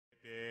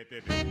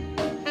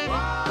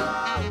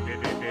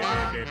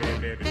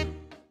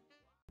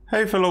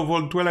Hey fellow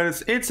Vault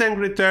Dwellers, it's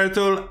Angry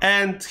Turtle,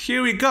 and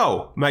here we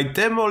go! My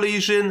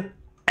Demolition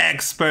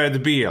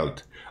Expert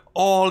build.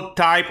 All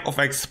type of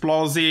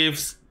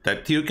explosives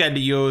that you can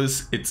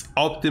use, it's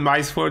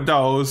optimized for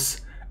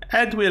those,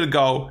 and we'll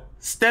go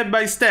step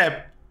by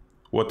step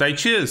what I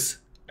choose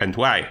and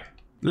why.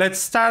 Let's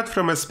start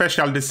from a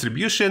special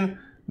distribution.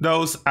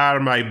 Those are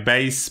my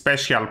base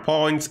special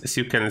points, as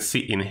you can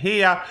see in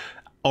here.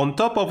 On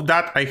top of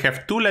that, I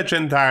have 2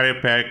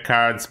 legendary perk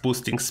cards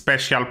boosting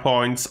special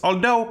points,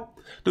 although,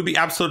 to be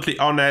absolutely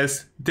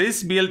honest,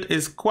 this build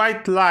is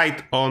quite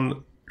light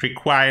on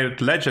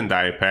required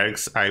legendary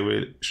perks. I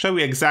will show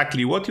you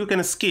exactly what you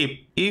can skip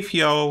if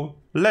your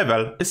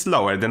level is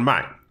lower than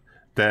mine.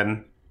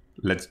 Then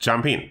let's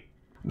jump in.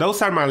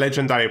 Those are my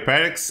legendary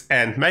perks,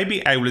 and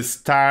maybe I will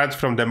start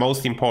from the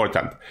most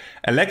important.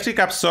 Electric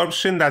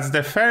Absorption, that's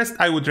the first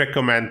I would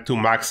recommend to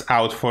max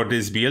out for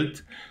this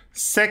build.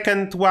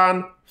 Second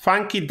one,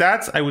 Funky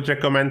Darts, I would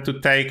recommend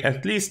to take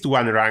at least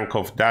 1 rank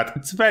of that.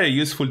 It's very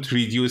useful to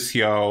reduce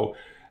your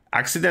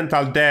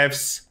accidental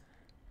deaths.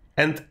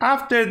 And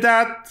after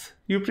that,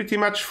 you're pretty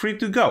much free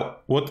to go.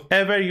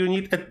 Whatever you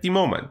need at the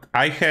moment.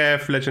 I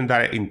have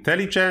Legendary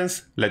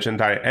Intelligence,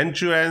 Legendary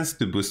Endurance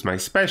to boost my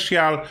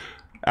special.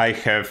 I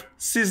have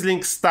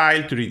Sizzling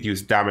Style to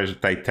reduce damage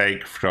that I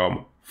take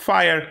from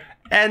fire.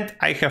 And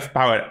I have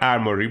Power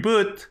Armor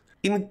Reboot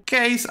in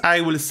case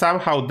I will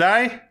somehow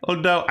die,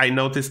 although I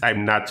notice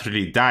I'm not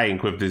really dying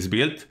with this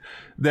build,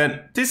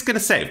 then this can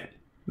save me.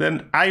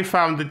 Then I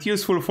found it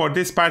useful for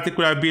this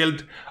particular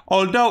build,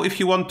 although if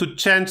you want to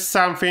change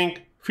something,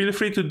 feel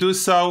free to do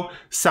so.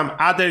 Some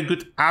other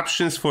good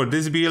options for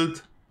this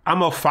build: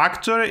 Ammo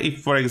Factor,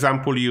 if for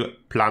example you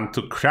plan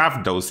to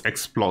craft those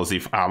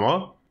explosive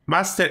ammo.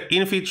 Master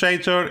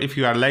Infiltrator, if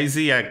you are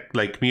lazy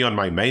like me on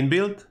my main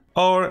build.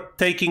 Or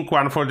taking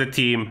one for the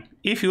team,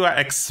 if you are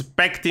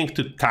expecting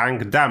to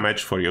tank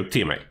damage for your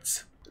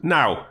teammates.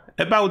 Now,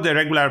 about the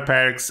regular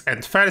perks,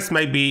 and first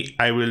maybe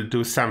I will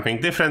do something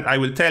different. I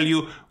will tell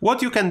you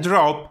what you can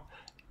drop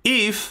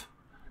if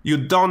you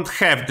don't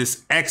have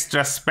this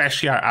extra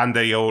special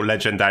under your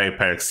legendary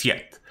perks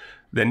yet.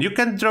 Then you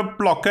can drop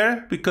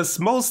Blocker, because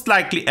most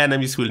likely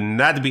enemies will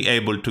not be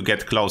able to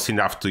get close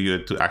enough to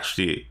you to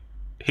actually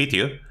hit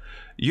you.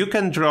 You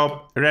can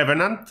drop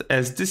Revenant,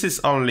 as this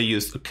is only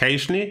used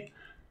occasionally.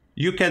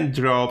 You can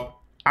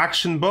drop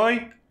Action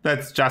Boy,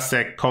 that's just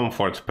a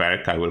comfort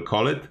perk, I will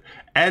call it.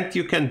 And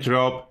you can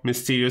drop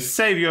Mysterious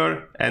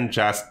Savior and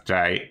just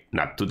try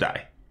not to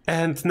die.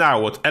 And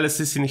now, what else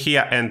is in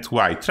here and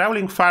why?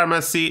 Traveling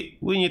Pharmacy,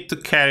 we need to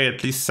carry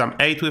at least some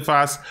aid with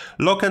us.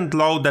 Lock and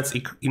Load, that's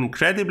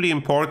incredibly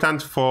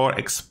important for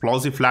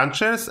explosive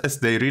launchers as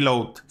they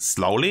reload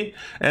slowly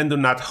and do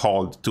not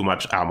hold too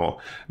much ammo.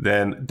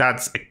 Then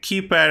that's a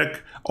key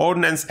perk.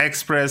 Ordnance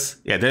Express,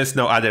 yeah, there's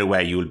no other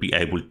way you'll be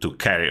able to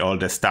carry all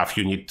the stuff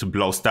you need to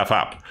blow stuff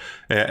up.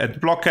 And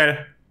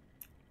Blocker,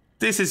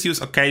 this is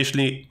used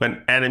occasionally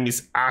when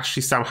enemies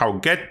actually somehow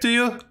get to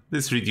you.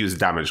 This reduces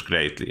damage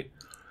greatly.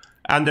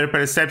 Under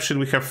Perception,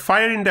 we have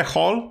Fire in the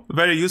Hole,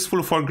 very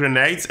useful for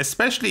grenades,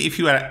 especially if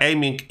you are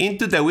aiming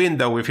into the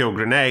window with your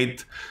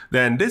grenade,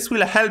 then this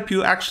will help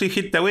you actually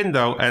hit the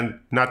window and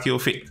not your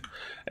feet.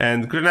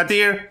 And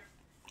Grenadier,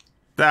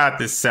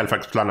 that is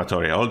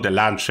self-explanatory. All the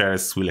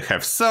launchers will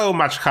have so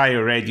much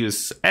higher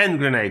radius, and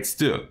grenades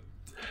too.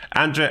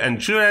 Under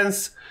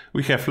Endurance,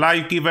 we have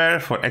Life Giver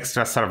for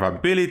extra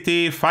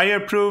survivability.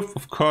 Fireproof,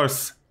 of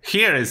course,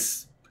 here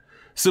is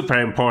super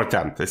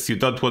important, as you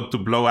don't want to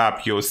blow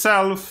up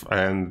yourself,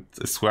 and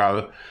as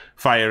well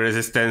fire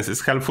resistance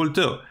is helpful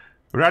too.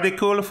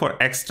 Radical for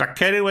extra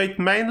carry weight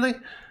mainly,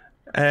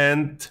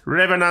 and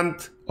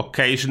Revenant,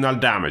 occasional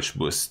damage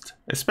boost,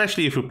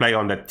 especially if you play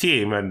on the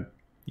team and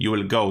you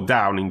will go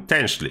down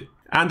intentionally.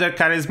 Under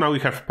Charisma we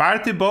have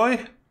Party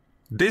Boy.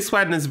 This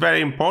one is very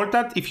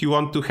important if you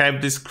want to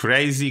have this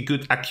crazy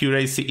good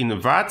accuracy in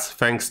VATS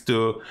thanks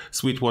to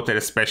Sweetwater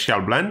Special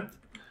Blend.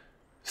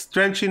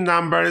 Strength in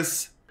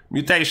Numbers,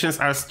 Mutations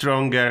are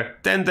stronger,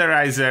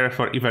 Tenderizer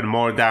for even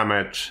more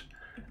damage.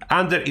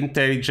 Under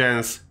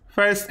Intelligence,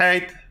 First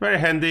Aid, very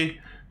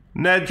handy.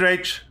 Nerd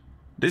Rage,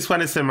 this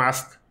one is a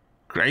must.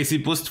 Crazy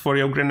boost for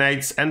your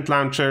grenades and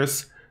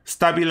launchers.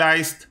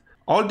 Stabilized,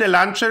 all the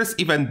launchers,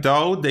 even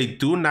though they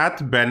do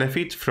not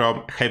benefit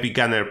from Heavy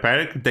Gunner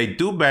perk, they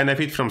do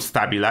benefit from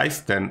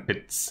Stabilized, then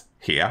it's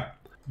here.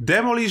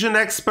 Demolition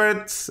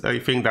Expert, I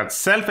think that's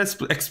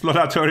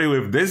self-explanatory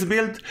with this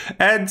build,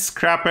 and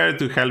Scrapper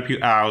to help you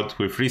out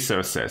with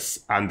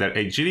resources. Under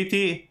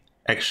Agility,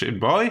 Action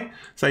Boy,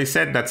 so I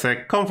said that's a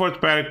comfort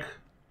perk,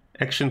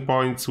 action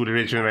points will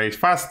regenerate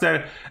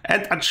faster,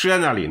 and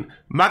Adrenaline,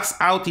 max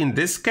out in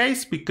this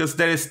case because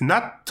there is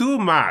not too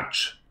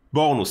much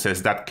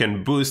bonuses that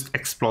can boost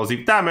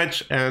explosive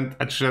damage, and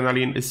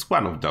Adrenaline is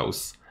one of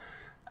those.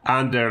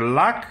 Under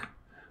Luck,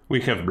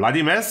 we have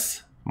Bloody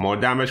Mess, more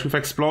damage with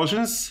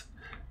explosions,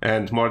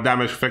 and more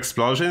damage with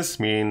explosions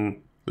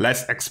mean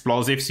less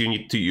explosives you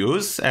need to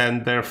use,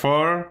 and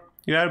therefore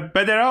you are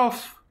better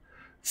off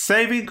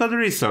Saving on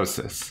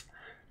resources.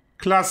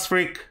 Class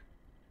Freak.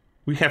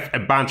 We have a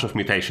bunch of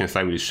mutations,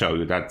 I will show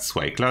you that's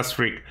why. Class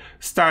Freak,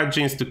 Star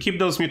Genes to keep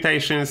those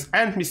mutations,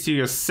 and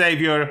Mysterious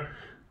Savior.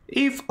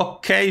 If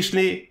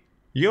occasionally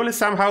you'll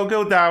somehow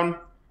go down,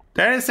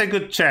 there is a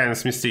good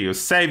chance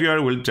Mysterious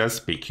Savior will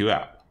just pick you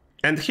up.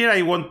 And here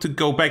I want to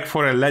go back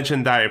for a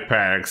legendary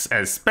perks,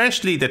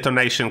 especially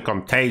Detonation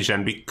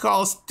Contagion,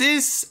 because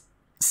this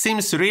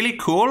seems really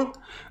cool.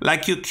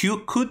 Like you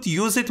could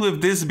use it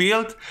with this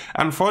build.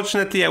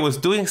 Unfortunately, I was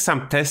doing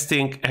some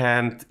testing,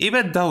 and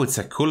even though it's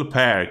a cool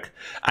perk,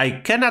 I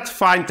cannot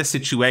find a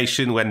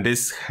situation when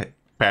this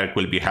perk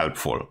will be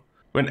helpful.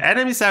 When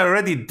enemies are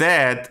already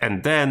dead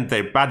and then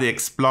their body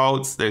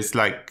explodes, there's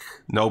like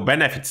no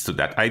benefits to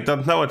that. I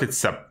don't know what it's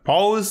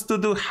supposed to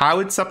do, how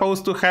it's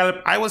supposed to help.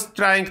 I was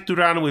trying to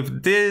run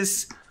with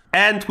this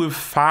and with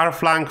Far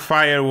Flank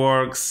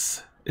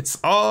Fireworks. It's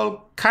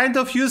all kind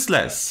of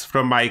useless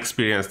from my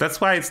experience, that's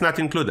why it's not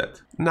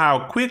included.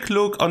 Now, quick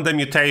look on the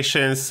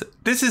mutations.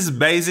 This is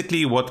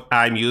basically what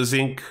I'm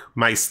using,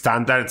 my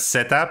standard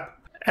setup.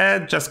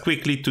 And just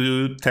quickly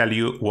to tell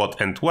you what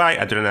and why.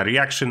 Adrenal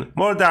Reaction,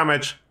 more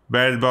damage,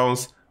 Bird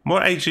Bones,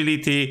 more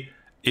agility,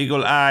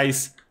 Eagle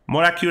Eyes,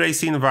 more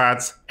accuracy in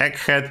VATS,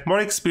 Egghead, more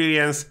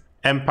experience,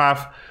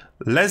 Empath,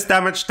 less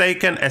damage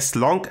taken as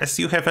long as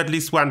you have at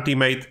least one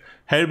teammate,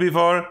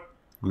 Herbivore,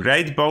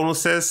 great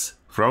bonuses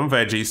from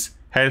Veggies,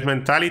 Herd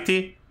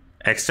Mentality,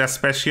 extra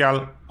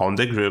special on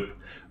the group,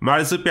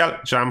 Marsupial,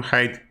 Jump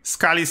Height,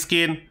 Scully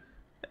Skin,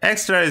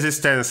 extra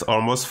resistance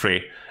almost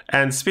free,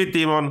 and Speed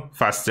Demon,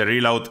 faster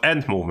reload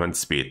and movement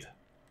speed.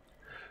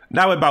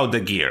 Now about the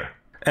gear.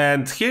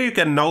 And here you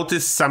can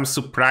notice some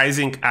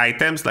surprising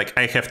items, like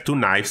I have two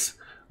knives.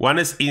 One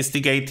is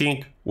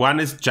Instigating, one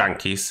is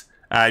Junkies.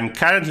 I'm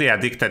currently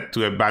addicted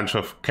to a bunch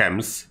of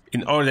chems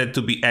in order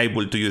to be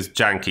able to use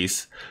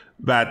Junkies,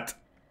 but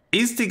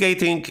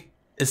Instigating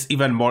is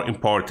even more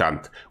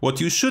important.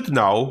 What you should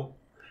know,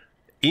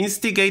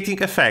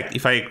 Instigating effect,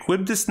 if I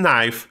equip this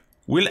knife,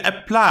 will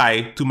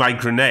apply to my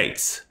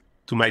grenades,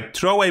 to my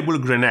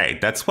throwable grenade.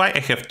 That's why I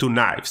have two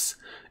knives.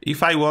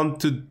 If I want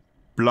to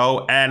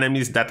blow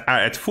enemies that are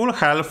at full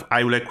health,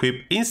 I will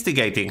equip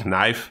Instigating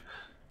knife.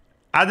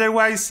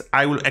 Otherwise,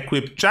 I will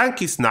equip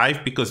Junkie's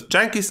knife, because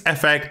Junkie's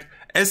effect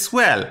as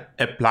well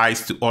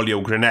applies to all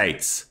your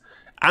grenades.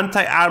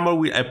 Anti-armor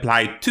will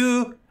apply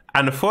too.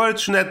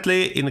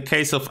 Unfortunately, in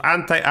case of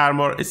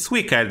anti-armor, it's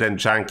weaker than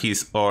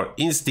Junkies or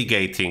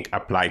Instigating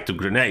applied to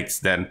grenades.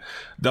 Then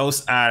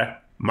those are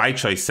my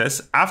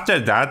choices. After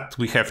that,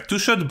 we have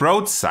two-shot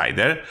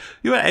Broadsider.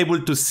 You are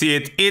able to see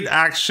it in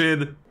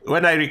action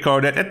when I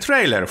recorded a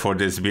trailer for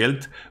this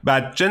build,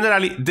 but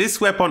generally this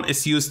weapon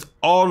is used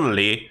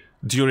only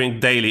during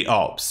daily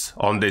ops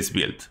on this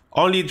build.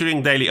 Only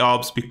during daily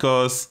ops,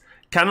 because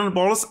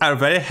cannonballs are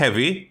very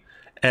heavy,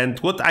 and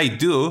what I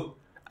do,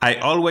 I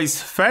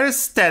always first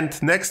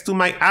stand next to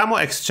my ammo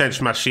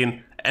exchange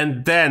machine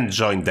and then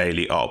join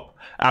daily op.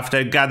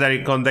 After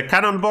gathering on the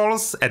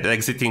cannonballs and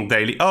exiting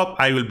daily op,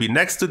 I will be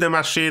next to the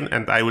machine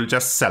and I will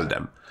just sell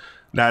them.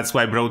 That's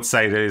why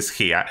Broadsider is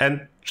here.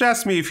 And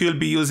trust me, if you'll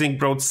be using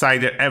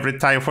Broadsider every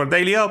time for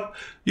daily op,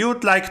 you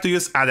would like to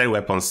use other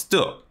weapons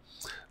too.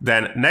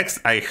 Then next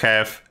I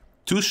have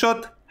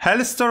two-shot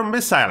Hellstorm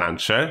Missile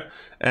Launcher,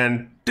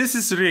 and this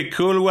is a really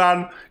cool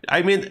one.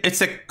 I mean,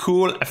 it's a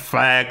cool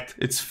effect,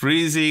 it's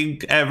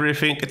freezing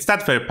everything. It's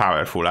not very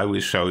powerful, I will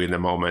show you in a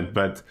moment,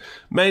 but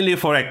mainly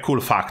for a cool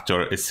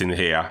factor it's in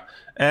here.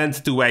 And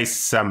to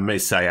waste some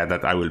Messiah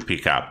that I will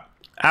pick up.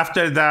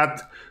 After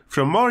that,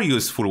 from more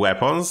useful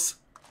weapons,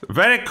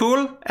 very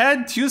cool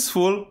and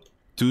useful,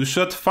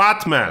 two-shot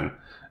Fat Man.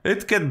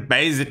 It can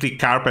basically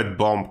carpet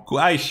bomb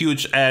quite a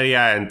huge area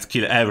and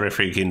kill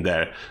everything in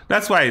there.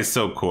 That's why it's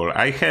so cool.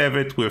 I have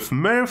it with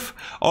Murph,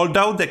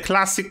 although the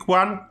classic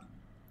one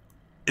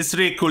is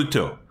really cool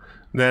too.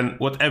 Then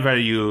whatever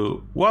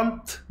you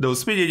want,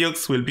 those mini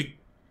nukes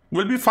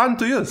will be fun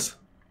to use.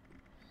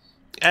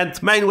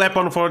 And main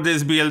weapon for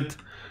this build,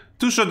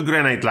 two-shot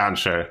Grenade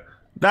Launcher.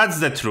 That's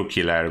the true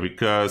killer,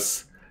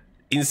 because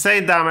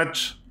insane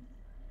damage,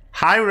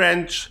 high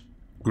range,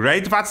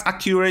 great VATS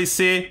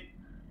accuracy,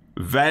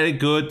 very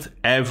good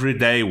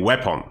everyday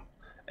weapon.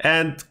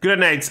 And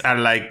grenades are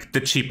like the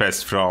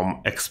cheapest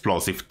from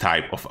explosive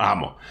type of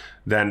ammo.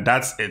 Then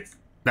that's it.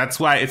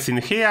 That's why it's in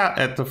here.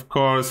 And of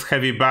course,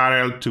 heavy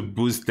barrel to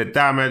boost the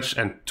damage,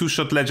 and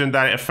two-shot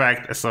legendary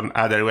effect as on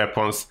other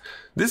weapons.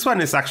 This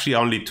one is actually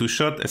only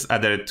two-shot, as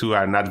other two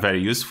are not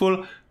very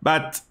useful.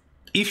 But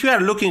if you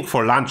are looking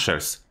for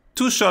launchers,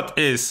 two-shot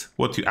is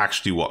what you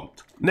actually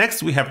want.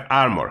 Next we have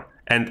armor,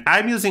 and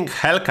I'm using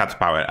Hellcat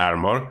power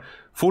armor,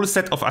 full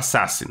set of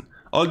Assassin.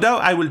 Although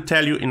I will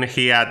tell you in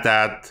here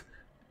that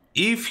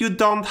if you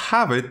don't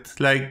have it,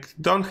 like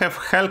don't have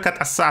Hellcat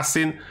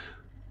Assassin,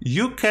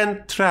 you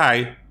can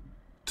try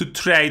to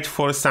trade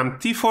for some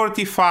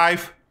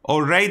T-45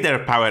 or Raider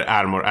power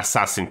armor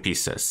Assassin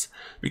pieces,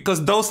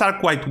 because those are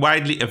quite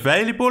widely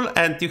available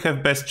and you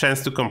have best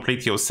chance to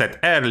complete your set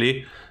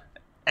early.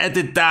 And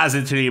it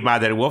doesn't really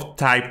matter what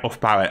type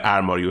of power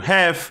armor you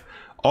have.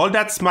 All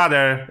that's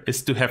matter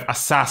is to have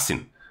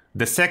assassin.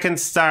 The second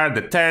star,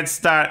 the third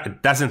star,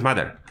 it doesn't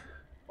matter.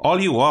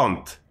 All you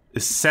want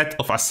is set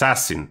of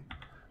assassin,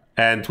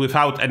 and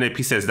without any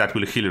pieces that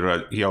will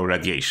heal your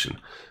radiation.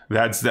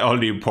 That's the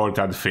only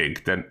important thing.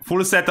 Then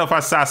full set of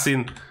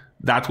assassin,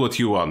 that's what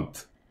you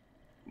want.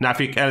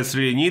 Nothing else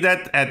really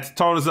needed, and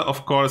torso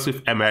of course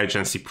with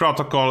emergency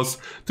protocols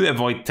to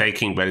avoid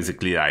taking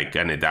basically like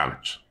any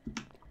damage.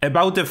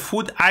 About the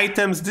food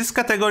items, this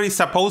category is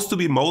supposed to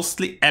be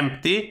mostly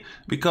empty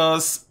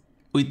because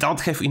we don't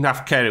have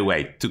enough carry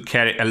weight to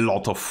carry a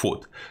lot of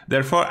food.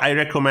 Therefore I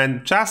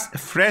recommend just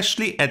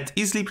freshly and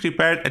easily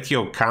prepared at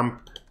your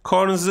camp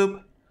corn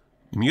soup,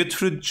 mute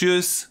fruit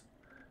juice,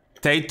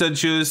 potato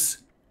juice,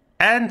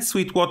 and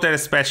sweet water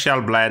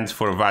special blend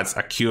for that's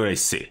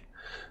accuracy.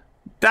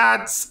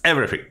 That's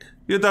everything.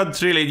 You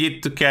don't really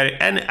need to carry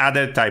any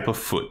other type of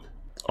food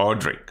or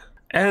drink.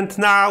 And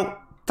now,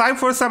 time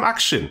for some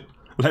action.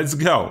 Let's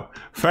go.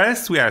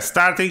 First, we are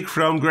starting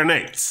from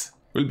grenades.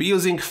 We'll be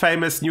using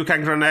famous Nuka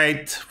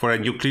grenade for a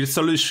nuclear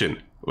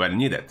solution when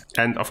needed.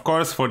 And of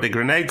course, for the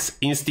grenades,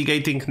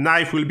 instigating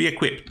knife will be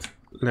equipped.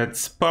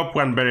 Let's pop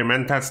one berry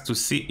mentats to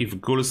see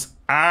if ghouls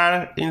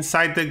are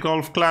inside the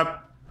golf club.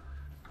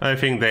 I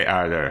think they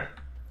are there.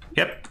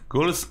 Yep,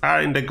 ghouls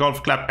are in the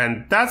golf club,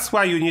 and that's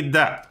why you need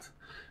that.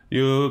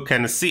 You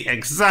can see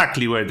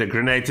exactly where the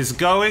grenade is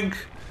going.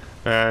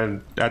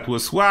 And that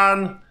was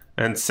one,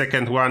 and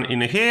second one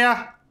in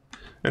here.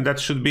 And that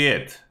should be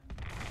it.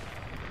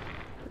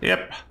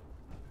 Yep,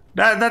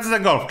 that's the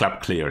golf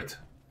club cleared.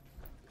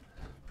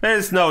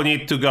 There's no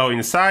need to go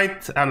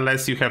inside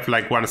unless you have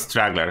like one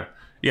straggler.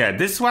 Yeah,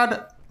 this one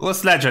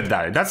was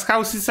legendary. That's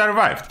how she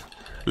survived.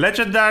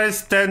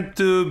 Legendaries tend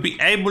to be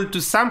able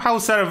to somehow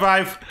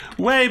survive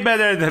way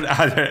better than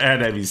other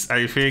enemies.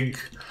 I think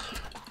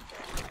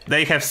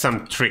they have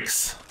some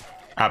tricks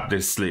up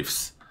their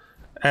sleeves.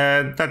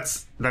 And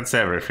that's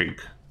everything.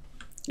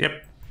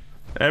 Yep.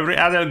 Every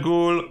other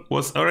ghoul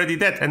was already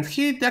dead, and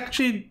he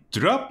actually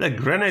dropped a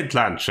grenade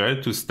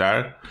launcher to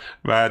start,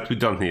 but we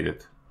don't need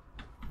it.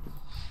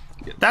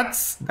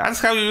 That's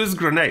how you use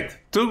grenade.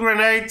 2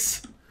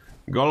 grenades,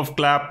 golf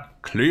club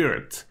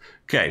cleared.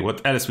 Okay,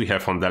 what else we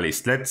have on the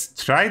list? Let's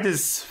try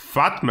this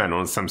fat man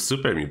on some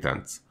super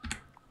mutants.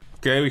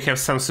 Okay, we have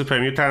some super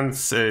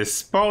mutants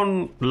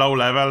spawn low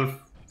level.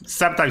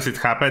 Sometimes it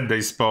happens,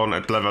 they spawn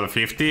at level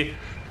 50.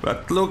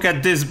 But look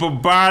at this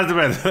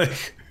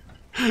bombardment.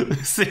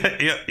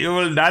 You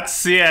will not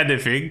see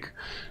anything.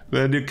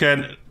 Then you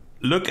can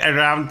look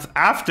around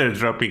after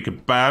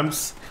dropping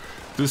bombs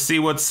to see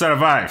what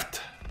survived.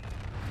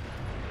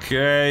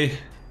 Okay.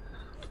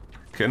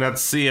 Cannot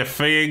see a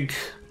thing.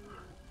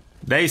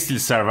 They still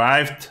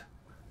survived.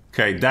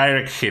 Okay,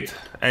 direct hit.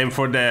 Aim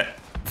for the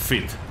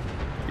feet.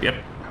 Yep.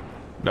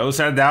 Those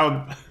are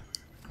down.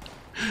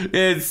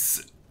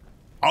 It's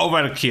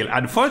overkill.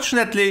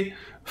 Unfortunately,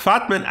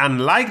 Fatman,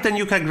 unlike the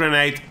Nuka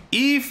grenade,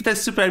 if the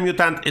super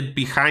mutant is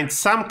behind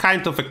some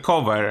kind of a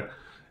cover,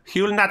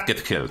 he will not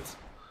get killed.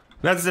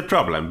 That's the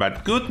problem.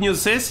 But good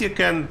news is you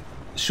can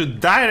shoot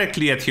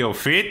directly at your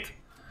feet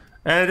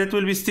and it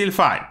will be still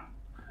fine.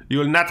 You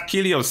will not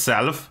kill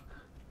yourself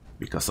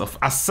because of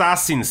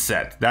assassin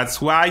set.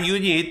 That's why you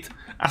need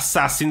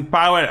assassin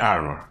power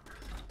armor.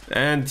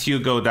 And you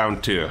go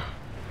down too.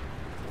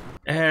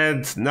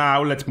 And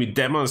now let me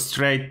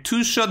demonstrate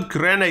 2-shot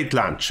grenade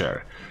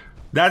launcher.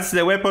 That's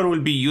the weapon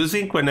we'll be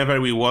using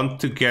whenever we want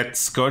to get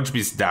Scorch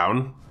Beast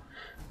down.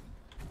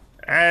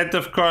 And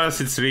of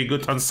course it's really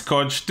good on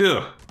Scorch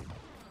too.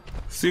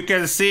 So you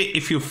can see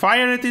if you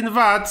fire it in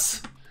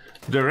VATS,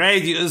 the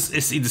radius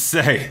is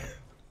insane.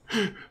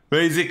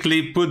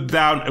 Basically put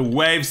down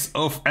waves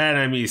of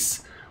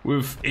enemies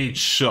with each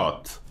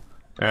shot.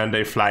 And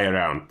they fly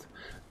around.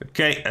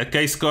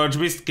 Okay, Scorch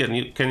Beast, can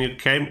you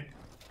come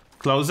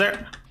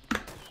closer?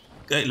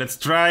 Okay, let's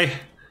try.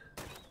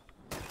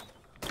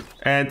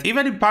 And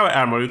even in power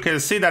armor, you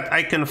can see that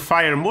I can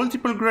fire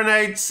multiple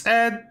grenades,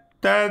 and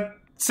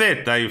that's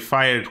it. I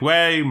fired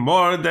way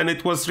more than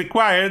it was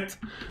required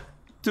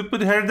to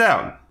put her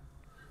down.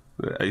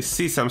 I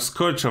see some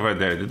Scorch over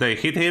there. Did I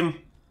hit him?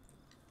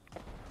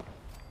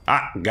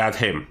 Ah, got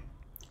him.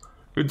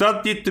 You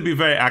don't need to be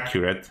very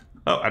accurate.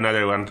 Oh,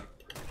 another one.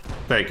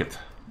 Take it.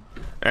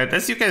 And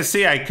as you can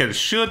see, I can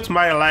shoot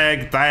my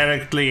leg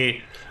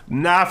directly.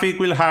 Nothing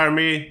will harm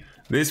me.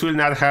 This will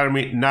not harm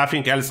me,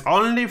 nothing else.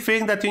 Only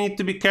thing that you need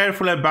to be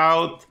careful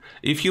about,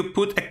 if you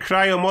put a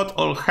cryo mod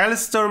or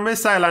Hellstorm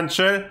missile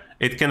launcher,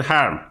 it can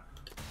harm.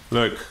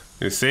 Look,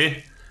 you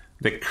see?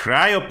 The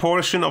cryo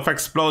portion of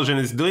explosion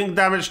is doing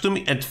damage to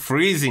me and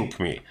freezing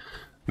me.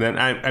 Then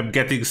I'm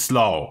getting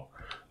slow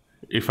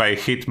if I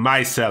hit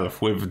myself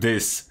with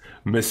this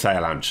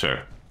missile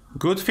launcher.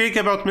 Good thing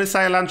about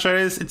missile launcher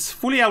is it's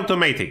fully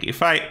automatic.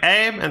 If I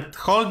aim and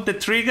hold the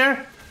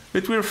trigger,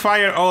 it will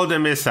fire all the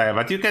missiles,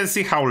 but you can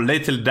see how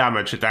little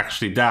damage it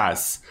actually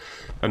does.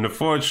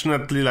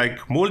 Unfortunately,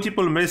 like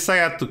multiple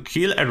missiles to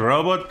kill a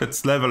robot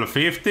that's level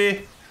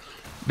 50,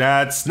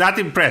 that's not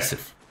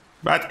impressive.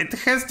 But it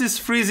has this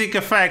freezing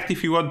effect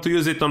if you want to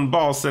use it on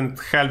boss and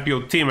help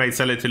your teammates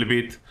a little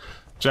bit.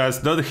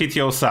 Just don't hit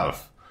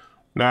yourself.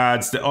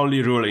 That's the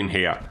only rule in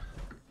here.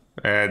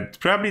 And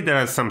probably there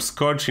are some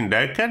scorch in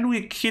there. Can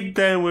we hit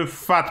them with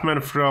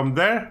Fatman from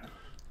there?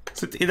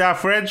 Is it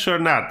enough range or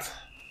not?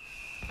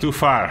 Too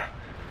far.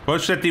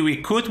 Fortunately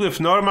we could with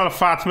normal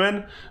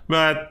Fatman,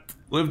 but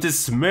with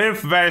this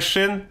Mirth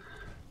version,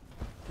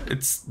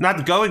 it's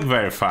not going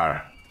very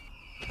far.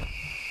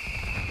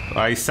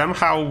 I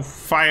somehow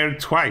fired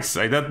twice.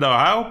 I don't know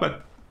how,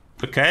 but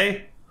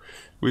okay.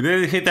 We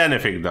didn't hit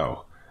anything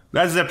though.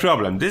 That's the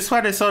problem. This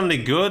one is only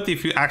good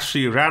if you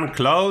actually run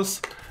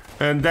close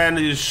and then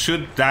you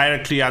shoot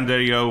directly under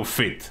your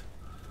feet.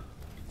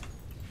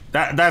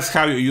 That's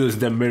how you use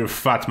the Mirth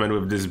Fatman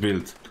with this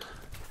build.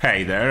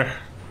 Hey there.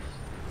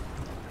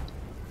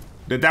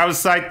 The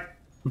downside,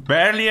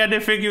 barely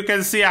anything you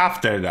can see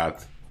after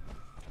that.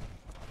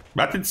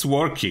 But it's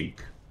working.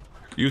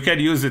 You can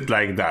use it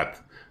like that.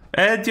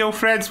 And your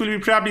friends will be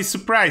probably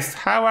surprised.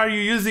 How are you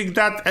using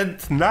that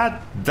and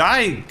not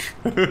dying?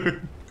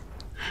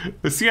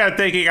 So you are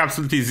taking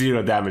absolutely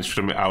zero damage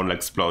from your own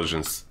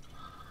explosions.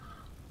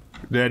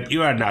 Then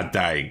you are not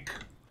dying.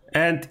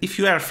 And if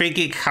you are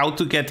thinking how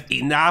to get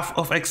enough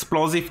of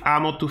explosive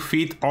ammo to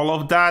feed all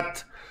of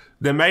that,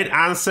 the main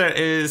answer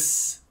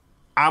is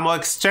ammo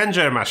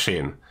exchanger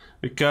machine.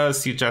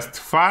 Because you just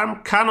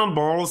farm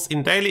cannonballs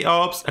in daily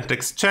ops and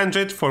exchange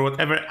it for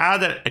whatever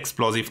other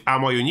explosive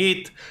ammo you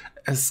need,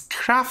 as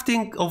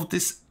crafting of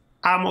these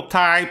ammo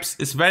types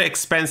is very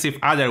expensive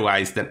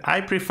otherwise. Then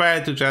I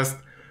prefer to just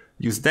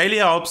use daily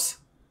ops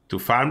to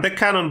farm the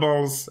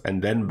cannonballs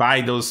and then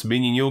buy those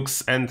mini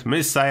nukes and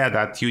missile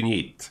that you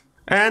need.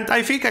 And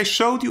I think I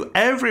showed you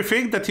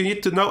everything that you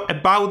need to know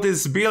about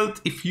this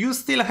build. If you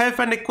still have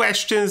any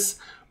questions,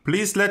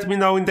 please let me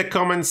know in the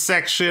comments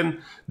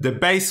section. The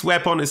base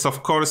weapon is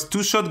of course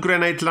 2-shot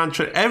grenade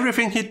launcher.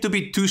 Everything needs to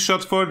be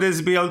 2-shot for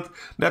this build.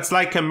 That's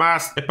like a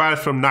must apart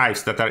from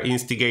knives that are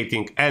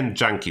instigating and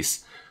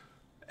junkies.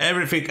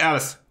 Everything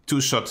else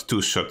 2-shot,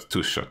 2-shot,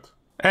 2-shot.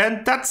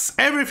 And that's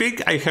everything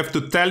I have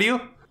to tell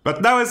you.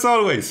 But now as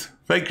always,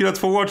 thank you a lot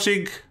for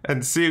watching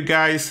and see you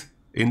guys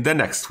in the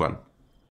next one.